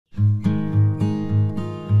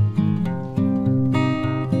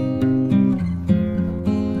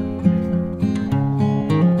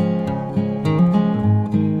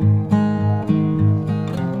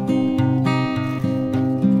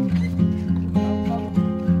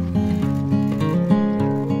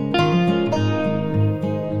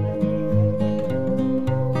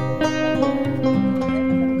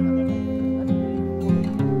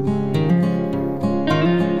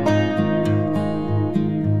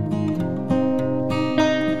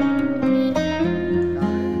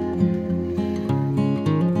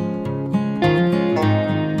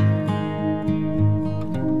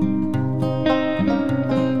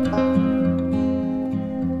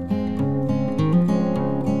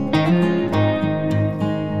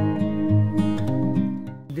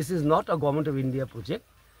this is not a Government of India project.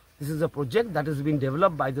 This is a project that has been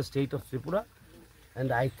developed by the state of Tripura,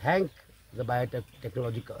 and I thank the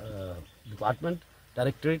Biotechnology Department,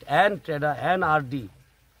 Directorate and TREDA and RD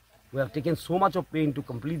who have taken so much of pain to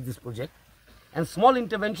complete this project. And small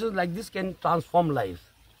interventions like this can transform lives.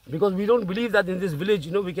 Because we don't believe that in this village,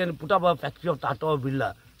 we can put up a factory of Tata or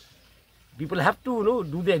Birla. People have to,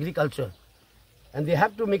 do the agriculture, and they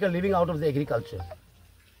have to make a living out of the agriculture.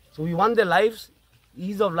 So we want their lives,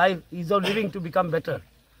 ease of living to become better,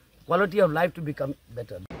 quality of life to become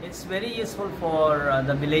better. It's very useful for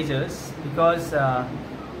the villagers because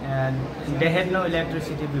they had no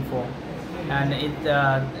electricity before, and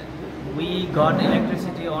we got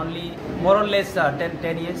electricity only more or less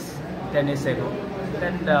 10 years ago.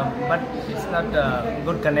 But it's not a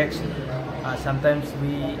good connection. Sometimes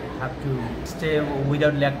we have to stay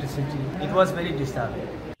without electricity. It was very disturbing.